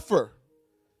suffer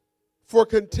for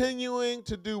continuing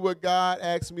to do what God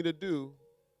asked me to do,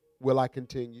 will I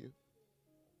continue?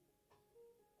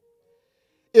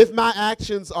 If my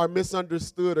actions are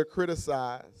misunderstood or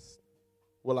criticized,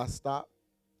 will I stop?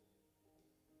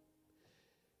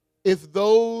 If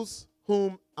those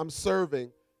whom I'm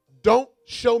serving don't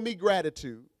show me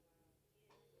gratitude,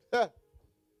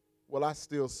 will I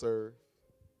still serve?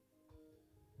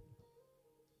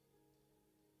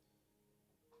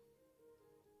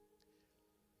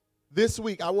 This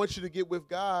week, I want you to get with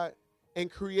God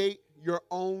and create your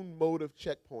own motive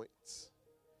checkpoints.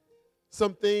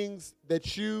 Some things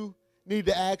that you need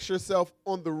to ask yourself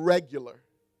on the regular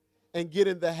and get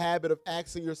in the habit of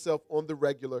asking yourself on the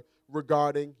regular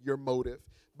regarding your motive.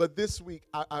 But this week,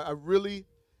 I really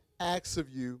ask of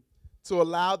you to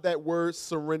allow that word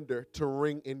surrender to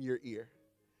ring in your ear.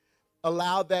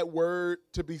 Allow that word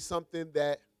to be something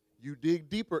that you dig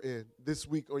deeper in this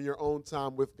week on your own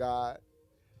time with God.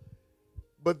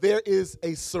 But there is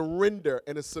a surrender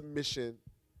and a submission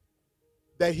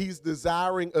that he's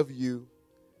desiring of you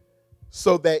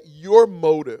so that your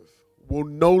motive will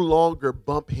no longer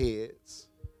bump heads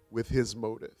with his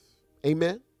motive.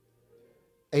 Amen?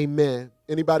 Amen.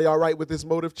 Anybody all right with this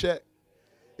motive check?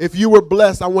 If you were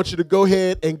blessed, I want you to go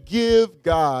ahead and give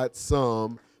God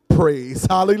some praise.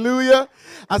 Hallelujah.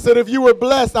 I said, if you were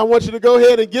blessed, I want you to go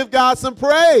ahead and give God some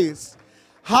praise.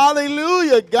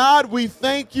 Hallelujah. God, we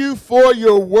thank you for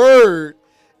your word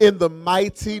in the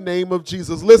mighty name of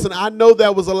Jesus. Listen, I know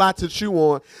that was a lot to chew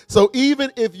on. So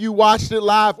even if you watched it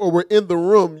live or were in the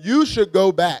room, you should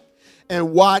go back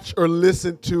and watch or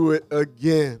listen to it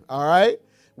again. All right?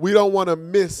 We don't want to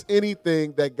miss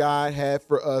anything that God had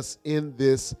for us in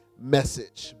this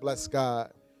message. Bless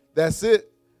God. That's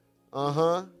it.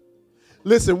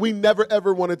 Listen, we never,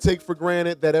 ever want to take for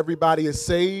granted that everybody is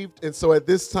saved. And so at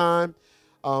this time,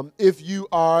 if you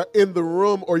are in the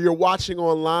room or you're watching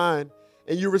online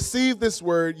and you receive this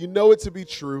word, you know it to be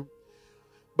true.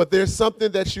 But there's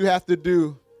something that you have to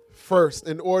do first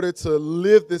in order to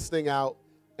live this thing out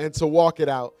and to walk it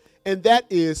out. And that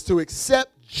is to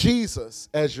accept Jesus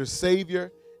as your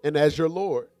Savior and as your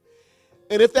Lord.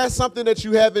 And if that's something that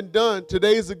you haven't done,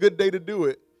 today is a good day to do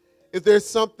it. If there's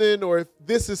something or if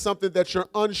this is something that you're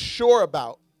unsure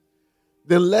about,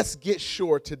 then let's get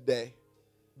sure today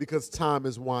because time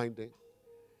is winding.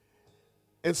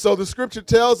 And so the scripture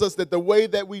tells us that the way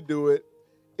that we do it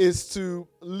is to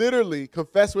literally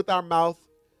confess with our mouth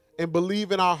and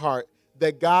believe in our heart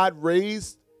that God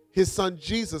raised his son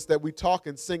Jesus that we talk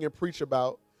and sing and preach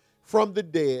about from the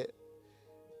dead,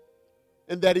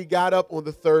 and that he got up on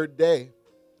the third day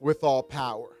with all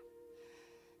power.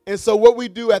 And so what we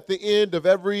do at the end of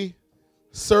every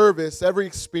service, every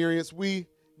experience, we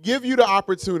give you the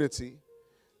opportunity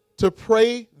to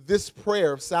pray this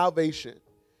prayer of salvation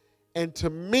and to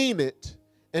mean it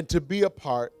and to be a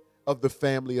part of the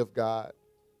family of God.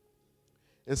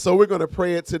 And so we're going to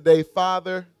pray it today.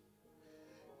 Father,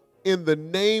 in the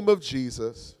name of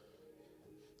Jesus,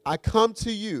 I come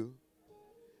to you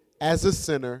as a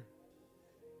sinner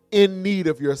in need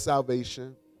of your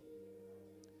salvation.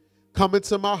 Come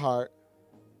into my heart,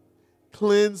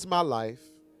 cleanse my life,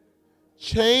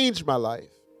 change my life,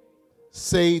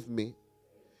 save me.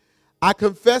 I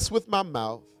confess with my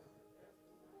mouth,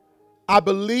 I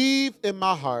believe in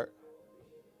my heart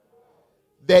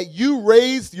that you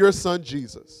raised your son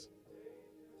Jesus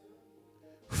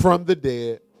from the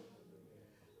dead.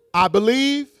 I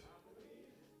believe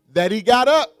that he got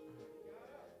up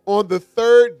on the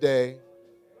third day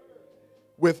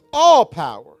with all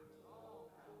power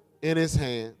in his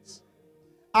hands.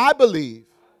 I believe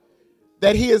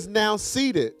that he is now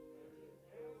seated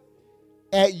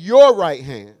at your right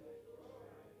hand,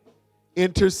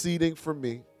 interceding for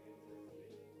me.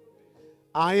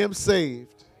 I am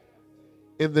saved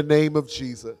in the name of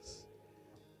Jesus.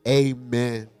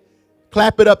 Amen.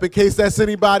 Clap it up in case that's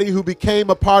anybody who became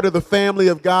a part of the family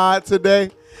of God today.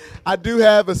 I do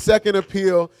have a second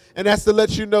appeal, and that's to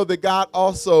let you know that God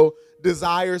also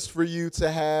desires for you to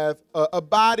have a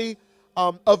body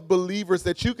of believers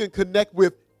that you can connect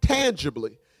with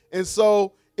tangibly. And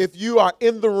so if you are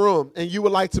in the room and you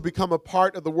would like to become a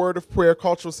part of the Word of Prayer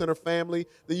Cultural Center family,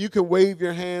 then you can wave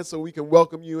your hand so we can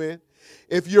welcome you in.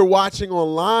 If you're watching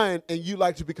online and you'd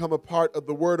like to become a part of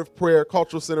the Word of Prayer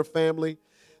Cultural Center family,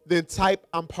 then type,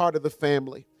 I'm part of the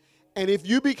family. And if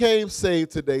you became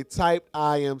saved today, type,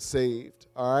 I am saved.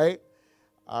 All right?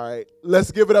 All right.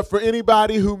 Let's give it up for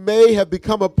anybody who may have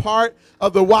become a part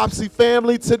of the Wapsie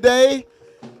family today.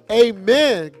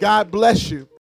 Amen. God bless you.